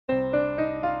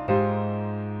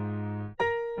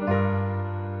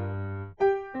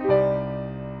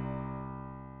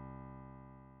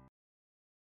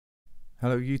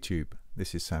Hello YouTube,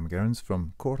 this is Sam Gerrans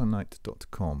from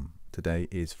Qur'anite.com. Today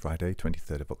is Friday,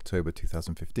 23rd of October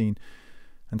 2015,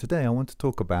 and today I want to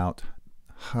talk about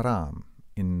Haram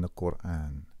in the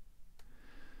Qur'an.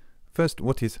 First,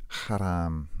 what is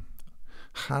Haram?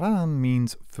 Haram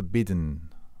means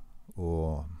forbidden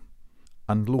or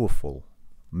unlawful,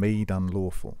 made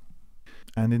unlawful.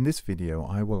 And in this video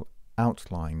I will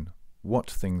outline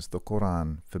what things the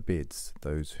Qur'an forbids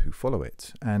those who follow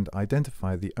it, and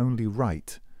identify the only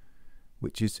right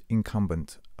which is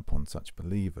incumbent upon such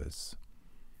believers.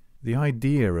 The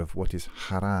idea of what is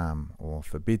haram or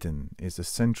forbidden is a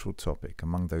central topic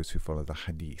among those who follow the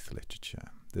hadith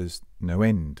literature. There's no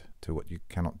end to what you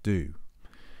cannot do,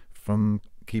 from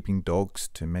keeping dogs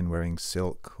to men wearing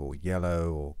silk or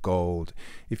yellow or gold.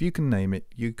 If you can name it,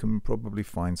 you can probably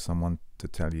find someone to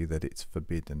tell you that it's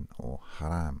forbidden or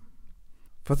haram.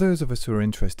 For those of us who are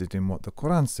interested in what the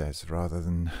Qur'an says, rather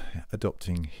than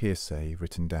adopting hearsay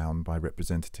written down by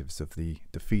representatives of the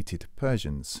defeated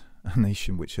Persians, a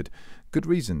nation which had good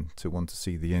reason to want to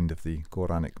see the end of the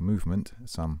Quranic movement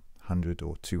some 100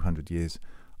 or 200 years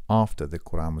after the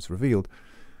Qur'an was revealed,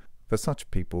 for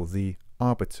such people the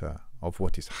arbiter of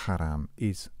what is haram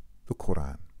is the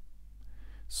Qur'an.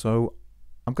 So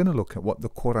I'm going to look at what the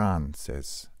Qur'an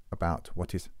says about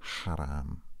what is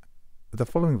haram. The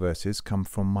following verses come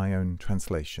from my own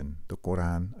translation, The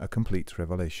Qur'an, A Complete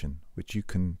Revelation, which you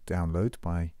can download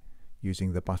by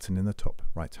using the button in the top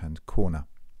right-hand corner.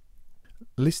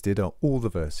 Listed are all the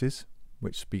verses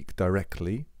which speak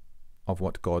directly of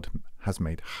what God has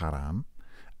made haram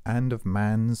and of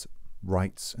man's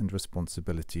rights and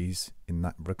responsibilities in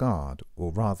that regard,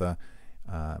 or rather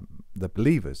the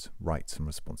believer's rights and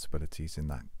responsibilities in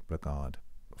that regard.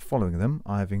 Following them,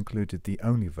 I have included the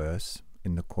only verse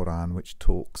in the Qur'an which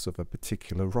talks of a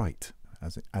particular rite,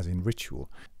 as in ritual,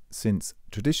 since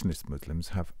traditionalist Muslims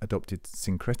have adopted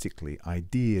syncretically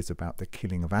ideas about the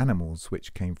killing of animals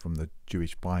which came from the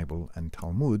Jewish Bible and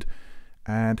Talmud,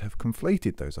 and have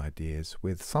conflated those ideas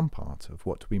with some part of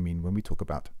what we mean when we talk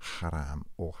about haram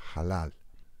or halal.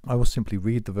 I will simply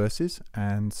read the verses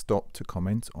and stop to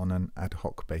comment on an ad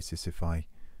hoc basis if I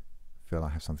feel I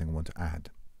have something I want to add.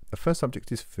 The first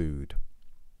subject is food.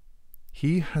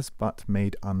 He has but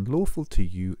made unlawful to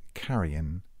you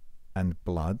carrion, and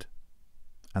blood,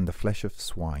 and the flesh of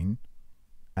swine,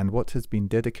 and what has been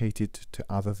dedicated to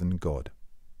other than God.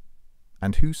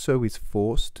 And whoso is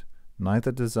forced,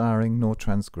 neither desiring nor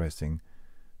transgressing,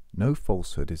 no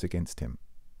falsehood is against him.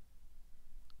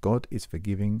 God is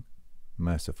forgiving,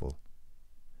 merciful.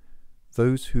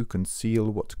 Those who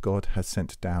conceal what God has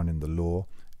sent down in the law,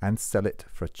 and sell it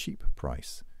for a cheap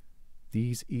price,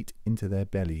 these eat into their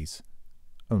bellies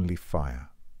only fire.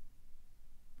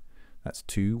 That's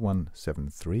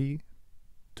 173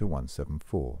 to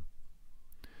 174.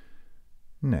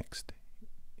 Next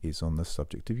is on the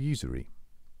subject of usury.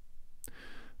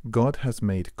 God has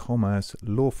made commerce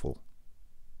lawful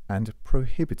and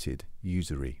prohibited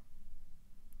usury.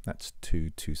 That's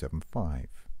 275.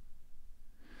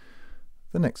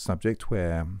 The next subject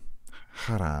where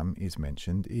haram is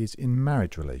mentioned is in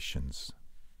marriage relations.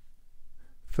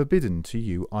 Forbidden to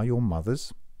you are your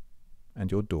mothers, and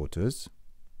your daughters,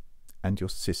 and your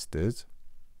sisters,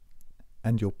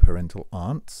 and your parental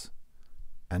aunts,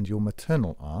 and your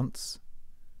maternal aunts,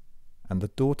 and the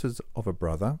daughters of a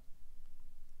brother,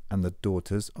 and the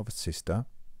daughters of a sister,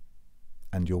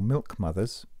 and your milk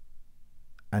mothers,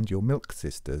 and your milk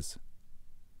sisters,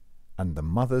 and the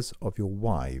mothers of your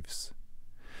wives,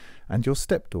 and your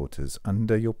stepdaughters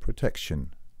under your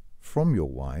protection, from your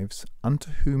wives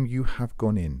unto whom you have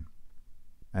gone in.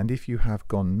 And if you have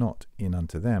gone not in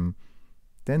unto them,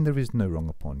 then there is no wrong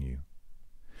upon you.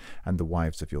 And the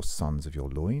wives of your sons of your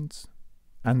loins,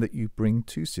 and that you bring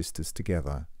two sisters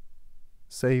together.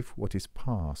 Save what is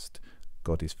past,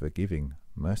 God is forgiving,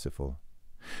 merciful.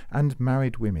 And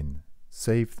married women,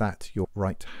 save that your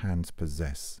right hands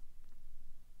possess.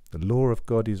 The law of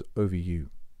God is over you,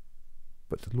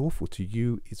 but lawful to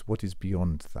you is what is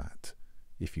beyond that,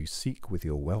 if you seek with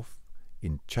your wealth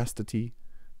in chastity,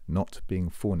 not being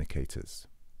fornicators.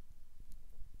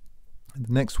 And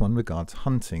the next one regards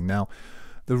hunting. Now,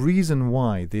 the reason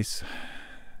why this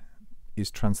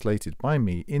is translated by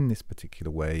me in this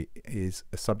particular way is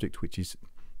a subject which is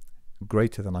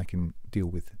greater than I can deal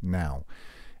with now,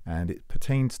 and it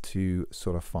pertains to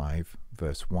Surah 5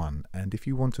 verse 1. And if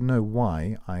you want to know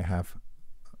why I have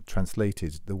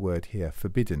translated the word here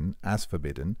forbidden as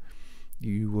forbidden,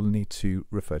 you will need to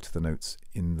refer to the notes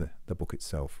in the book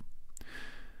itself.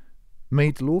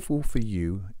 Made lawful for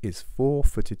you is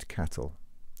four-footed cattle,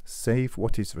 save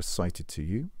what is recited to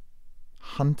you,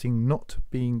 hunting not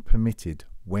being permitted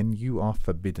when you are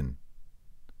forbidden.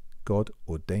 God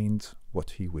ordains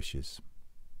what he wishes.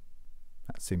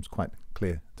 That seems quite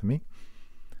clear to me.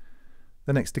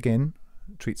 The next again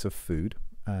treats of food.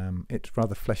 It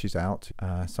rather fleshes out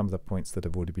some of the points that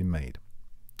have already been made.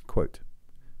 Quote,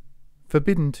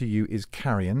 forbidden to you is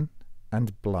carrion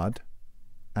and blood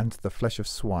and the flesh of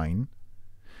swine,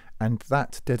 and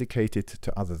that dedicated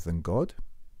to other than God,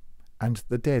 and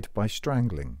the dead by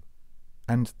strangling,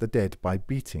 and the dead by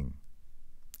beating,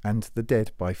 and the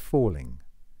dead by falling,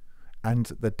 and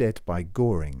the dead by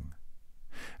goring,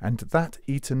 and that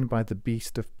eaten by the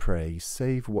beast of prey,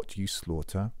 save what you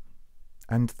slaughter,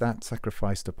 and that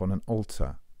sacrificed upon an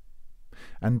altar,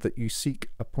 and that you seek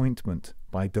appointment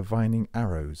by divining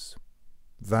arrows.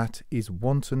 That is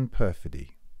wanton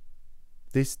perfidy.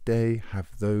 This day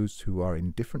have those who are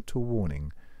indifferent to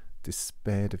warning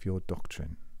despaired of your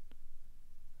doctrine.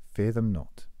 Fear them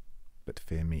not, but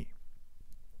fear me.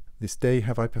 This day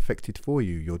have I perfected for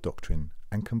you your doctrine,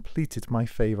 and completed my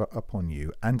favour upon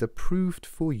you, and approved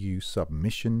for you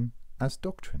submission as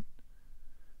doctrine.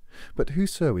 But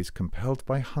whoso is compelled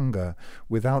by hunger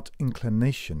without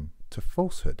inclination to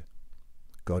falsehood,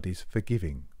 God is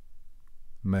forgiving,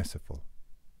 merciful.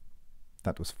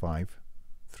 That was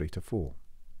 5:3-4.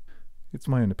 It's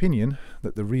my own opinion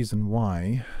that the reason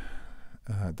why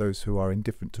those who are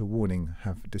indifferent to warning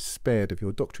have despaired of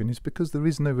your doctrine is because there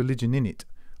is no religion in it.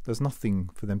 There's nothing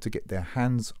for them to get their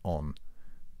hands on.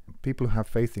 People who have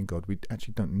faith in God, we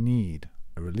actually don't need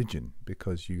a religion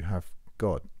because you have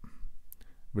God.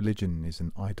 Religion is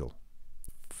an idol.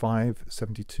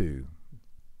 5:72.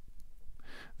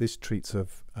 This treats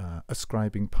of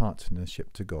ascribing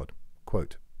partnership to God.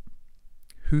 Quote,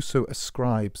 whoso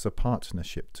ascribes a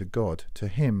partnership to God, to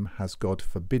him has God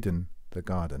forbidden the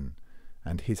garden,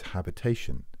 and his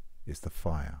habitation is the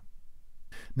fire.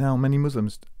 Now, many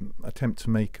Muslims attempt to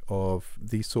make of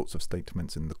these sorts of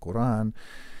statements in the Qur'an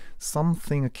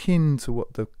something akin to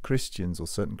what the Christians or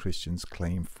certain Christians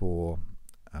claim for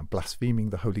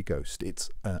blaspheming the Holy Ghost. It's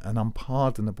an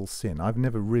unpardonable sin. I've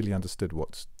never really understood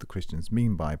what the Christians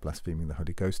mean by blaspheming the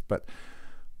Holy Ghost, but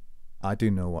I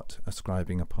do know what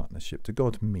ascribing a partnership to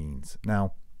God means.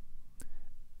 Now,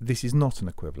 this is not an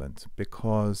equivalent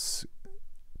because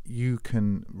you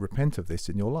can repent of this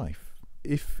in your life.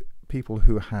 If people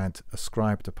who had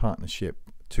ascribed a partnership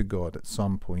to God at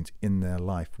some point in their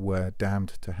life were damned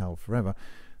to hell forever,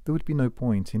 there would be no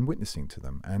point in witnessing to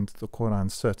them. And the Qur'an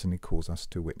certainly calls us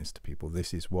to witness to people.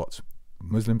 This is what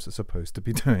Muslims are supposed to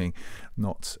be doing,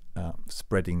 not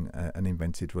spreading an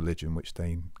invented religion which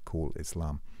they call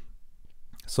Islam.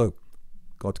 So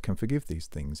God can forgive these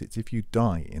things. It's if you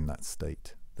die in that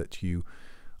state that you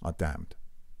are damned.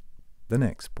 The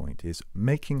next point is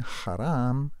making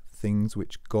haram things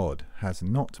which God has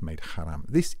not made haram.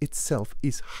 This itself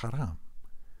is haram.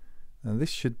 And this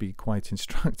should be quite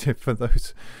instructive for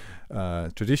those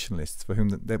traditionalists for whom,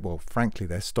 frankly,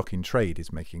 their stock in trade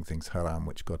is making things haram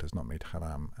which God has not made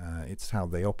haram. It's how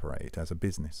they operate as a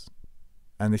business.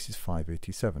 And this is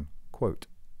 5:87. Quote,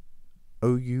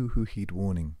 O you who heed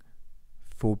warning,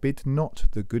 forbid not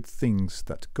the good things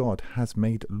that God has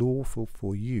made lawful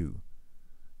for you,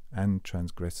 and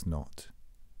transgress not.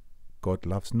 God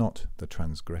loves not the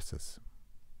transgressors.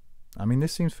 I mean,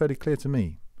 this seems fairly clear to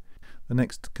me. The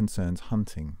next concerns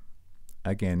hunting.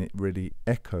 Again, it really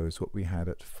echoes what we had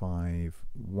at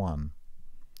 5:1.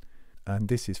 And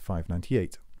this is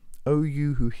 5:98. O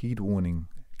you who heed warning,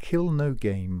 kill no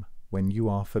game when you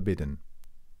are forbidden.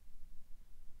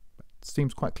 It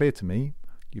seems quite clear to me.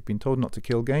 You've been told not to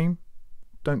kill game,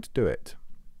 don't do it.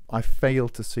 I fail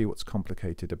to see what's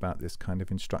complicated about this kind of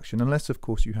instruction, unless, of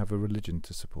course, you have a religion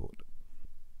to support.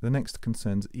 The next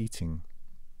concerns eating,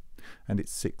 and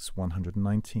it's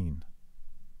 6:119.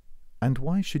 And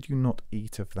why should you not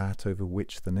eat of that over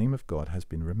which the name of God has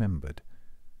been remembered,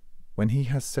 when he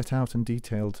has set out and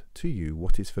detailed to you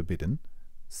what is forbidden,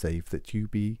 save that you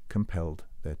be compelled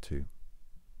thereto?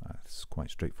 It's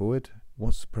quite straightforward.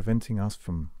 What's preventing us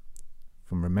from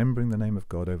remembering the name of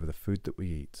God over the food that we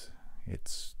eat?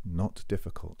 It's not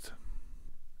difficult.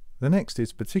 The next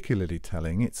is particularly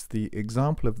telling. It's the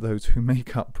example of those who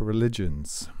make up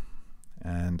religions.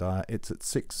 And it's at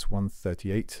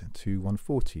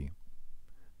 6:138-140.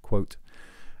 Quote,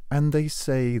 and they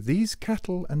say, these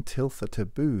cattle and tilth are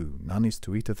taboo. None is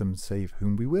to eat of them save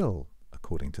whom we will,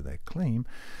 according to their claim.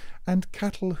 And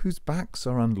cattle whose backs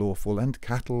are unlawful, and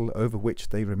cattle over which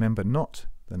they remember not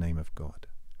the name of God,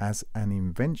 as an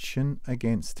invention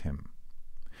against him.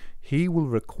 He will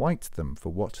requite them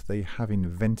for what they have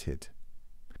invented.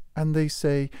 And they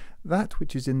say, that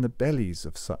which is in the bellies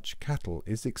of such cattle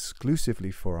is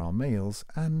exclusively for our males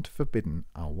and forbidden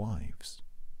our wives.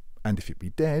 and if it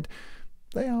be dead,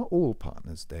 they are all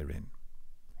partners therein.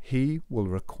 He will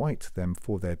requite them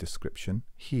for their description.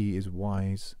 He is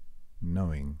wise,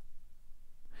 knowing.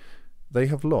 They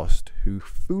have lost who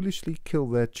foolishly kill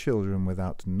their children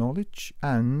without knowledge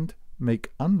and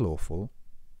make unlawful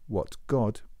what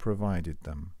God provided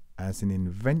them as an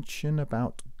invention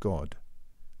about God.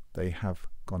 They have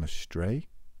gone astray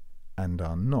and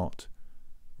are not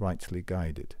rightly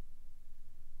guided.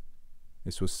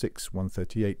 This was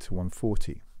 138 to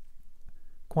 140.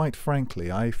 Quite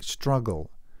frankly, I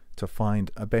struggle to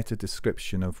find a better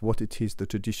description of what it is the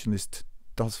traditionalist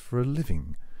does for a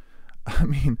living. I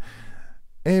mean,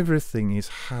 everything is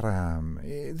haram.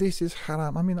 This is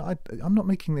haram. I mean, I'm not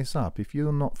making this up. If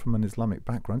you're not from an Islamic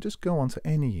background, just go onto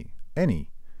any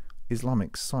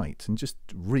Islamic site and just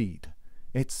read.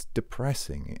 It's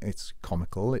depressing. It's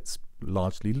comical. It's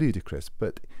largely ludicrous,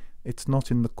 but it's not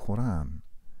in the Qur'an.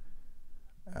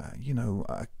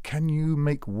 Can you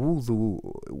make wudu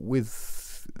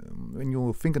when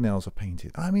your fingernails are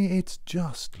painted? I mean, it's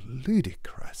just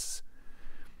ludicrous.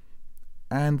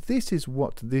 And this is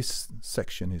what this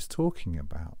section is talking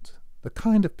about. The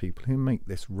kind of people who make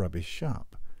this rubbish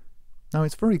up. Now,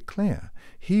 it's very clear.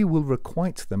 He will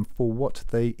requite them for what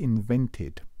they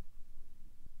invented.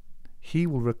 He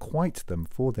will requite them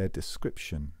for their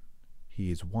description.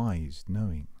 He is wise,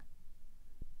 knowing.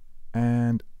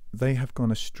 And they have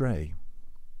gone astray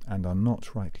and are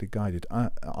not rightly guided.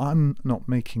 I'm not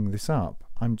making this up.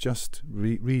 I'm just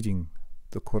reading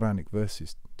the Quranic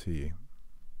verses to you.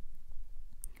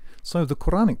 So the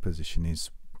Quranic position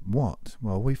is what?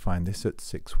 Well, we find this at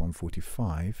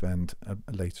 6.145 and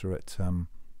later at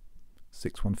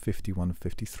 6.150,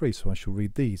 153. So I shall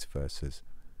read these verses.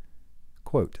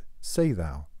 Quote, "Say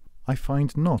thou, I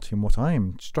find not in what I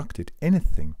am instructed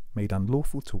anything made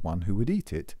unlawful to one who would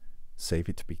eat it, save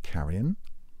it be carrion,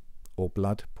 or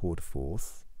blood poured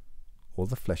forth, or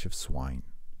the flesh of swine.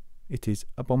 It is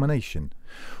abomination,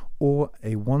 or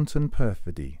a wanton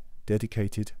perfidy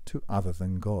dedicated to other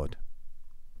than God.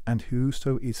 And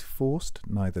whoso is forced,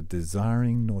 neither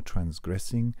desiring nor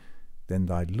transgressing, then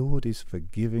thy Lord is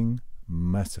forgiving,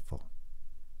 merciful."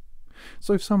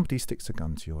 So if somebody sticks a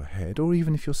gun to your head, or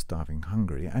even if you're starving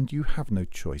hungry, and you have no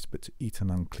choice but to eat an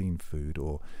unclean food,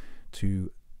 or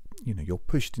to you're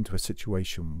pushed into a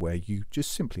situation where you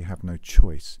just simply have no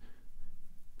choice,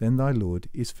 then thy Lord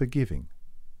is forgiving,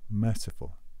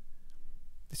 merciful.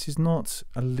 This is not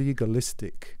a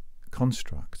legalistic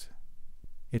construct.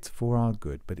 It's for our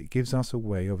good, but it gives us a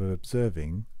way of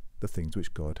observing the things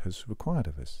which God has required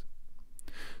of us.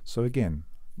 So again,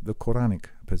 the Quranic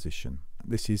position.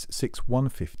 This is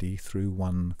 6.150 through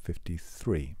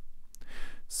 153.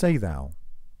 "Say thou,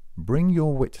 bring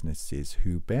your witnesses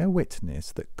who bear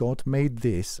witness that God made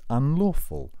this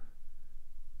unlawful.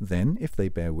 Then, if they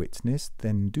bear witness,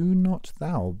 then do not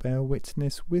thou bear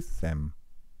witness with them.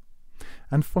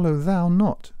 And follow thou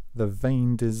not the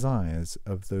vain desires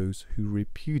of those who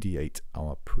repudiate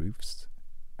our proofs,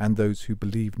 and those who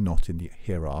believe not in the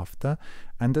hereafter,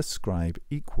 and ascribe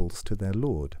equals to their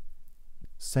Lord.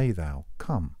 Say thou,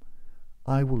 come,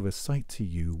 I will recite to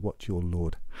you what your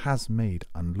Lord has made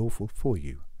unlawful for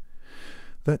you,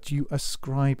 that you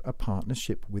ascribe a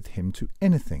partnership with him to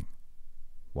anything,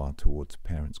 while towards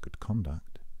parents good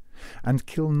conduct, and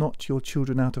kill not your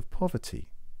children out of poverty.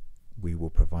 We will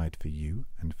provide for you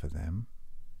and for them.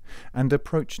 And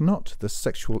approach not the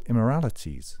sexual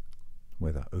immoralities,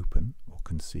 whether open or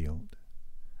concealed.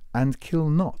 And kill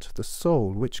not the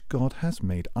soul which God has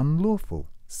made unlawful,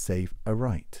 save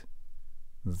aright.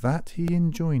 That he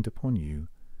enjoined upon you,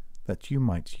 that you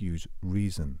might use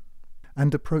reason.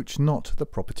 And approach not the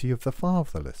property of the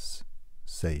fatherless,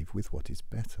 save with what is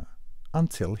better,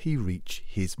 until he reach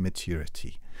his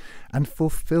maturity, and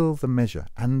fulfill the measure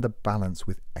and the balance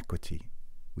with equity.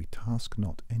 We task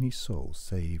not any soul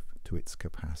save to its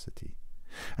capacity.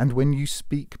 And when you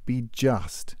speak, be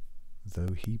just,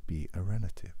 though he be a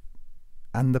relative.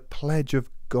 And the pledge of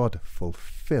God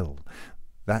fulfill,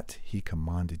 that he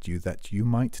commanded you, that you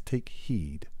might take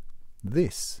heed.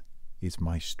 This is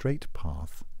my straight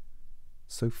path,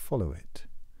 so follow it,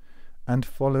 and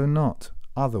follow not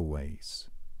other ways,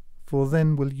 for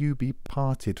then will you be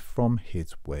parted from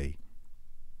his way.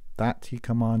 That he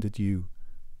commanded you,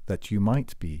 that you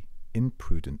might be in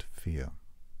prudent fear.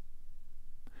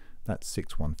 That's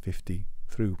 6.150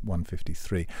 through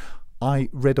 153. I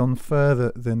read on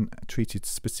further than treated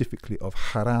specifically of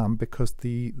haram because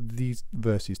these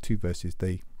verses, three verses,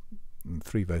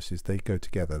 they go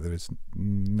together. There is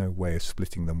no way of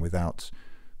splitting them without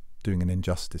doing an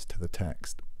injustice to the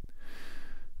text.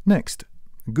 Next,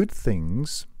 good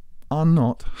things are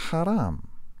not haram.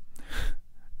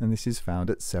 and this is found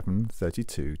at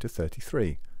 7:32 to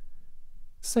 33.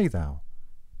 Say thou,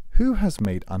 who has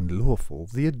made unlawful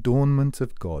the adornment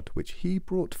of God which he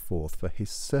brought forth for his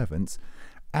servants,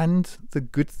 and the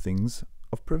good things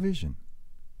of provision?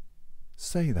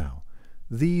 Say thou,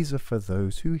 these are for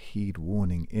those who heed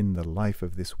warning in the life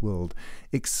of this world,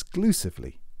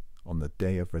 exclusively on the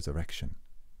day of resurrection.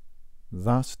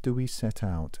 Thus do we set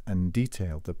out and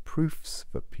detail the proofs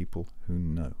for people who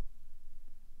know.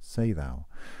 Say thou,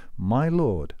 my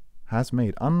Lord has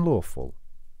made unlawful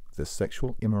the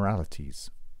sexual immoralities,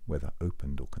 whether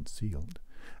opened or concealed,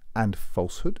 and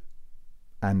falsehood,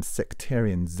 and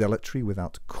sectarian zealotry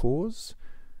without cause,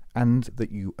 and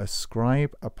that you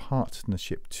ascribe a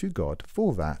partnership to God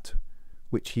for that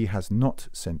which he has not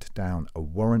sent down a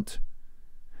warrant,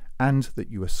 and that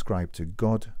you ascribe to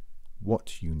God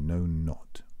what you know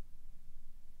not.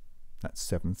 That's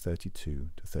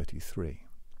 7:32 to 33.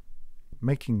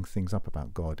 Making things up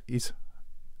about God is,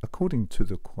 according to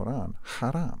the Qur'an,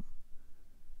 haram.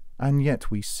 And yet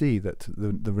we see that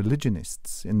the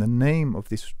religionists, in the name of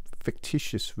this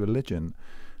fictitious religion,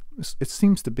 it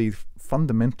seems to be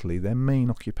fundamentally their main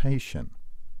occupation.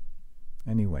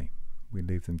 Anyway, we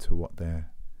leave them to what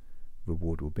their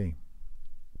reward will be.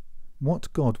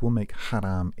 What God will make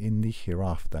haram in the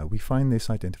hereafter, we find this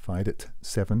identified at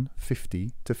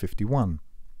 7:50 to 51.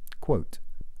 Quote,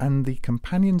 and the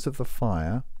companions of the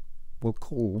fire will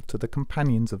call to the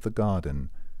companions of the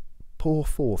garden, pour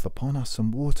forth upon us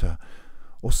some water,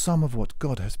 or some of what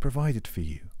God has provided for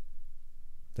you.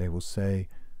 They will say,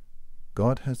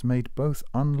 God has made both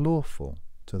unlawful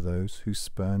to those who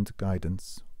spurned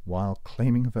guidance while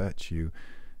claiming virtue,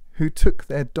 who took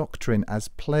their doctrine as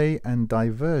play and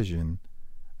diversion,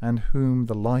 and whom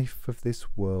the life of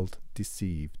this world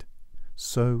deceived.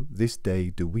 So this day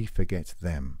do we forget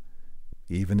them,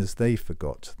 even as they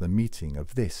forgot the meeting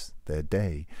of this their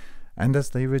day, and as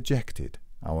they rejected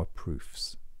our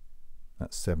proofs.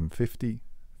 That's 7:50,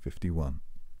 51.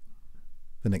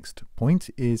 The next point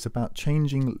is about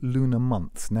changing lunar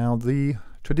months. Now, the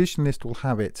traditionalist will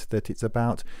have it that it's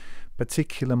about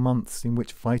particular months in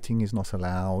which fighting is not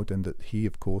allowed, and that he,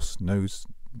 of course, knows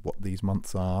what these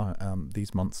months are.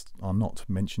 These months are not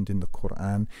mentioned in the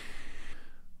Qur'an.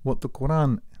 What the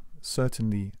Qur'an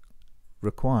certainly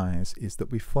requires is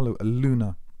that we follow a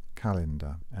lunar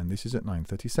calendar, and this is at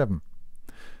 9:37.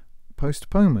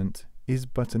 Postponement is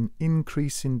but an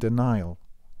increase in denial,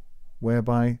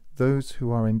 whereby those who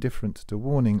are indifferent to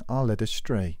warning are led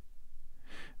astray.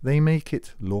 They make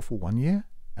it lawful one year,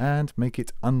 and make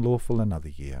it unlawful another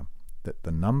year, that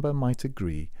the number might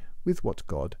agree with what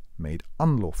God made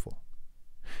unlawful.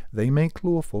 They make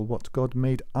lawful what God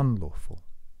made unlawful.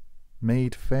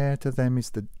 Made fair to them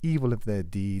is the evil of their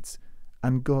deeds,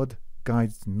 and God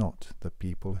guides not the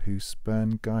people who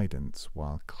spurn guidance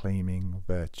while claiming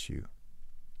virtue.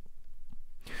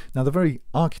 Now, the very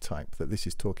archetype that this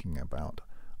is talking about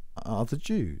are the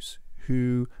Jews,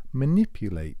 who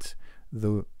manipulate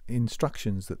the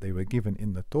instructions that they were given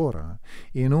in the Torah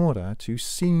in order to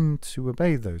seem to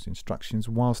obey those instructions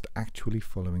whilst actually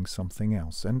following something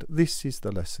else. And this is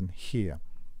the lesson here.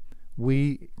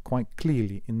 We quite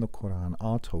clearly in the Quran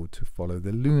are told to follow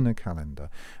the lunar calendar.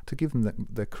 To give them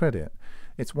the credit,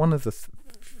 it's one of the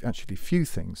actually few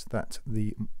things that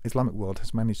the Islamic world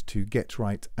has managed to get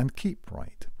right and keep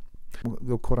right.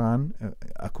 The Quran,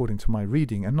 according to my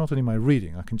reading, and not only my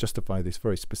reading, I can justify this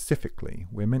very specifically,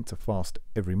 we're meant to fast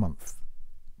every month,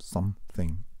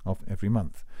 something of every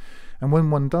month. And when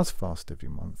one does fast every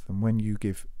month, and when you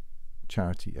give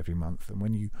charity every month, and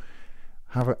when you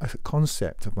have a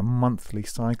concept of a monthly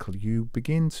cycle, you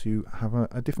begin to have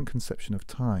a different conception of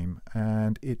time,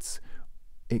 and it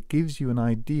gives you an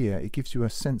idea, it gives you a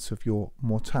sense of your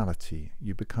mortality.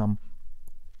 You become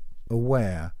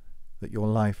aware that your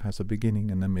life has a beginning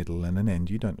and a middle and an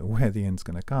end. You don't know where the end's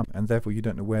going to come, and therefore you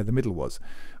don't know where the middle was.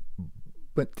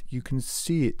 But you can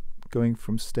see it going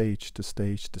from stage to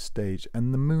stage to stage,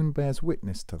 and the moon bears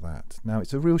witness to that. Now,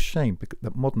 it's a real shame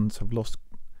that moderns have lost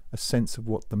a sense of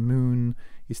what the moon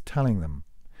is telling them.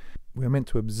 We are meant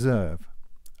to observe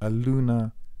a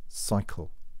lunar cycle,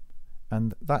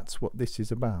 and that's what this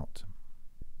is about.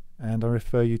 And I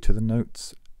refer you to the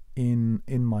notes in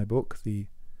my book, the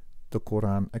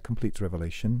Quran, A Complete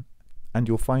Revelation, and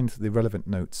you'll find the relevant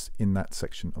notes in that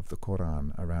section of the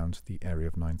Quran around the area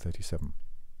of 937.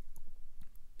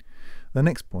 The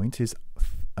next point is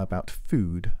about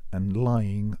food and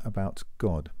lying about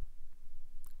God.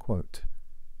 Quote,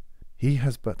 He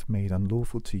has but made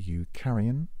unlawful to you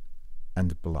carrion,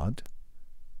 and blood,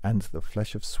 and the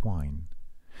flesh of swine,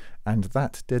 and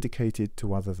that dedicated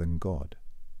to other than God.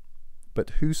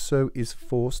 But whoso is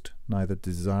forced, neither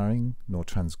desiring nor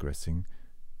transgressing,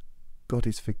 God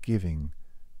is forgiving,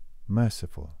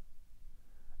 merciful.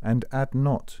 And add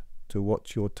not to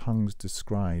what your tongues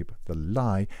describe the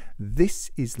lie.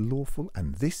 This is lawful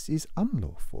and this is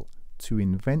unlawful, to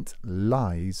invent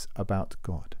lies about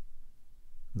God.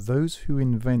 Those who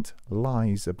invent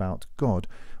lies about God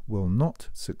will not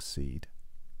succeed.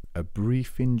 A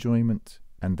brief enjoyment,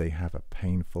 and they have a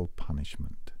painful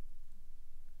punishment.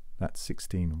 That's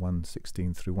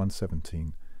 116 through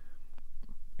 117.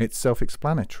 It's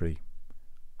self-explanatory.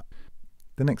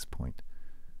 The next point.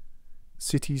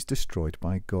 Cities destroyed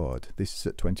by God. This is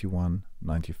at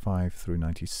 21:95 through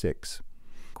 96.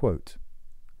 Quote,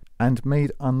 and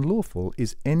made unlawful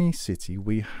is any city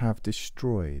we have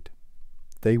destroyed.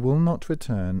 They will not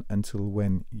return until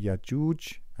when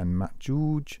Yajuj and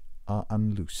Majuj are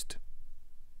unloosed.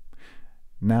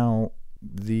 Now,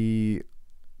 the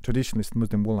traditionalist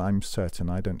Muslim, well, I'm certain,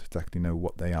 I don't exactly know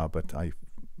what they are, but I've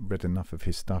read enough of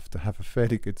his stuff to have a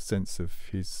fairly good sense of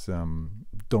his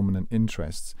dominant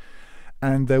interests.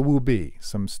 And there will be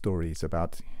some stories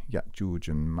about Yajuj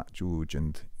and Majuj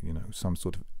and, some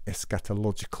sort of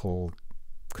eschatological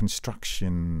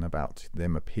construction about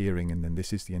them appearing and then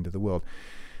this is the end of the world.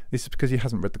 This is because he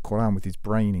hasn't read the Qur'an with his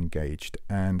brain engaged.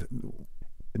 And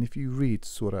if you read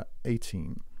Surah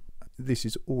 18, this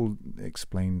is all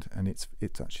explained and it's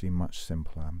actually much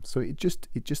simpler. So it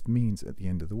just means at the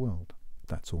end of the world.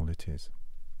 That's all it is.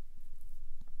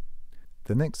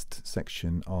 The next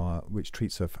section, which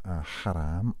treats of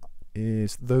Haram,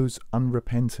 is those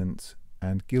unrepentant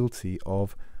and guilty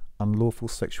of unlawful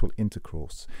sexual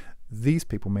intercourse. These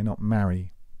people may not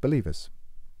marry believers.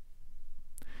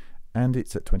 And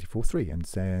it's at 24:3 and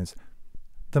says,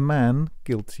 the man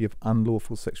guilty of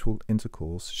unlawful sexual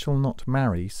intercourse shall not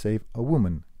marry save a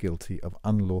woman guilty of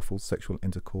unlawful sexual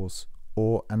intercourse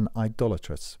or an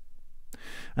idolatress.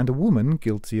 And a woman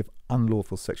guilty of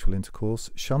unlawful sexual intercourse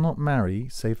shall not marry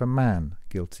save a man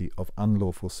guilty of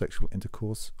unlawful sexual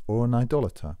intercourse or an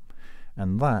idolater,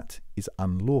 and that is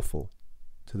unlawful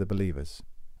to the believers.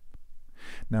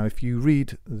 Now, if you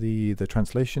read the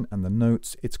translation and the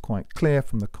notes, it's quite clear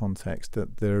from the context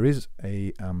that there is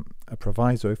a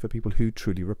proviso for people who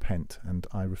truly repent, and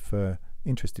I refer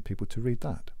interested people to read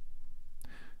that.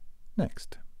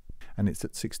 Next, and it's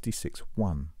at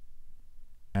 66:1.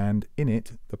 And in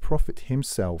it, the Prophet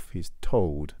himself is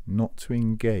told not to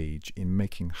engage in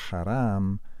making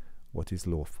haram what is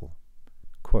lawful.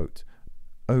 Quote,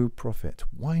 O Prophet,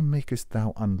 why makest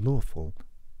thou unlawful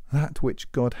that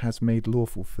which God has made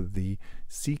lawful for thee,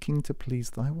 seeking to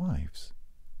please thy wives?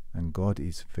 And God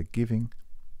is forgiving,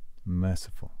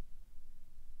 merciful.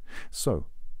 So,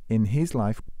 in his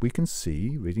life, we can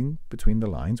see, reading between the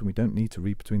lines, and we don't need to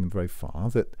read between them very far,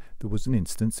 that there was an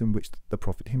instance in which the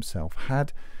Prophet himself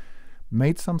had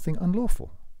made something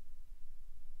unlawful.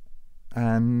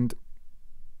 And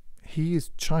he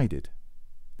is chided.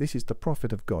 This is the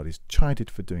Prophet of God, is chided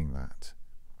for doing that.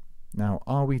 Now,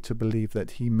 are we to believe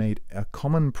that he made a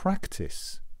common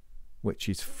practice, which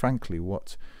is frankly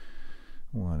what,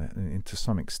 well, to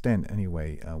some extent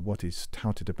anyway, what is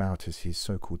touted about as his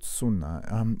so-called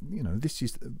sunnah? This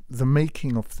is the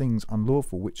making of things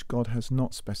unlawful, which God has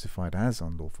not specified as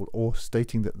unlawful, or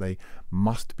stating that they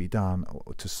must be done,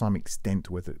 or to some extent,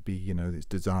 whether it be, it's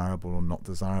desirable or not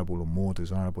desirable, or more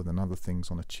desirable than other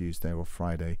things on a Tuesday or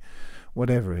Friday,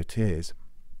 whatever it is.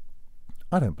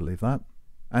 I don't believe that.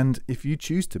 And if you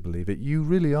choose to believe it, you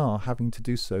really are having to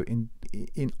do so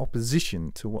in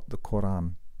opposition to what the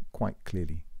Qur'an quite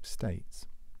clearly states.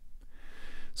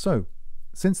 So,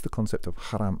 since the concept of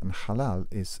haram and halal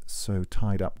is so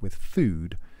tied up with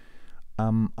food,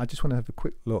 I just want to have a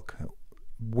quick look at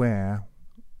where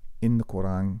in the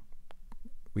Qur'an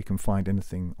we can find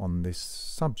anything on this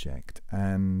subject.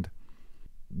 And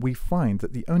we find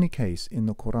that the only case in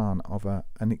the Qur'an of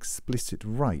an explicit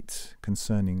right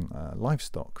concerning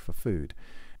livestock for food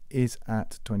is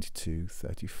at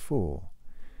 22:34.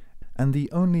 And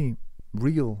the only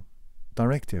real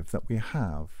directive that we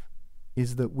have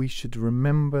is that we should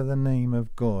remember the name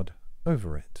of God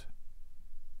over it.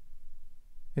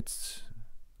 It's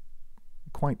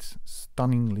quite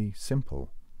stunningly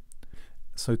simple.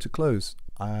 So to close,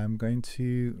 I am going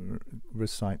to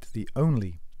recite the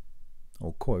only,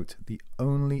 or quote, the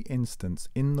only instance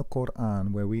in the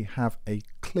Qur'an where we have a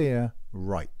clear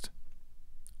right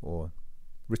or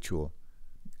ritual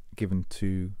given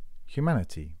to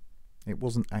humanity. It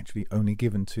wasn't actually only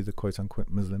given to the quote-unquote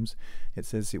Muslims. It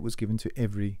says it was given to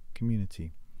every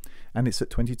community. And it's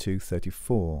at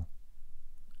 22:34.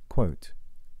 Quote,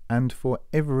 and for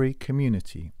every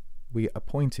community we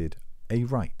appointed a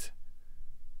rite.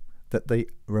 that they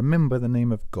remember the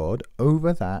name of God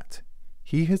over that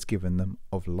He has given them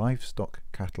of livestock,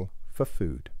 cattle for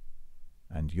food.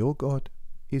 And your God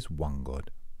is one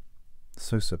God.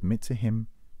 So submit to Him,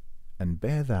 and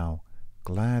bear thou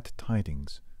glad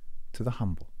tidings to the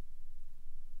humble.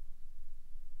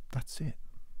 That's it.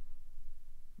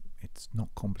 It's not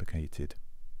complicated.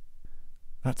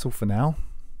 That's all for now.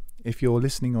 If you're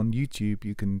listening on YouTube,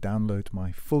 you can download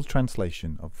my full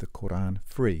translation of the Qur'an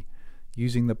free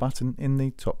using the button in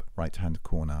the top right-hand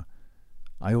corner.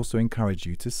 I also encourage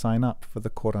you to sign up for the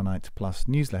Qur'anite Plus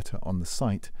newsletter on the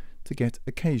site to get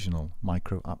occasional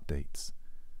micro updates.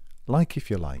 Like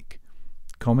if you like,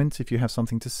 comment if you have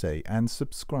something to say, and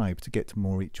subscribe to get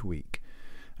more each week.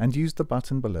 And use the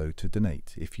button below to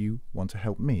donate if you want to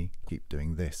help me keep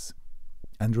doing this.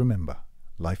 And remember,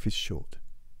 life is short.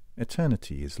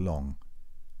 Eternity is long.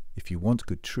 If you want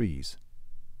good trees,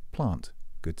 plant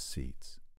good seeds.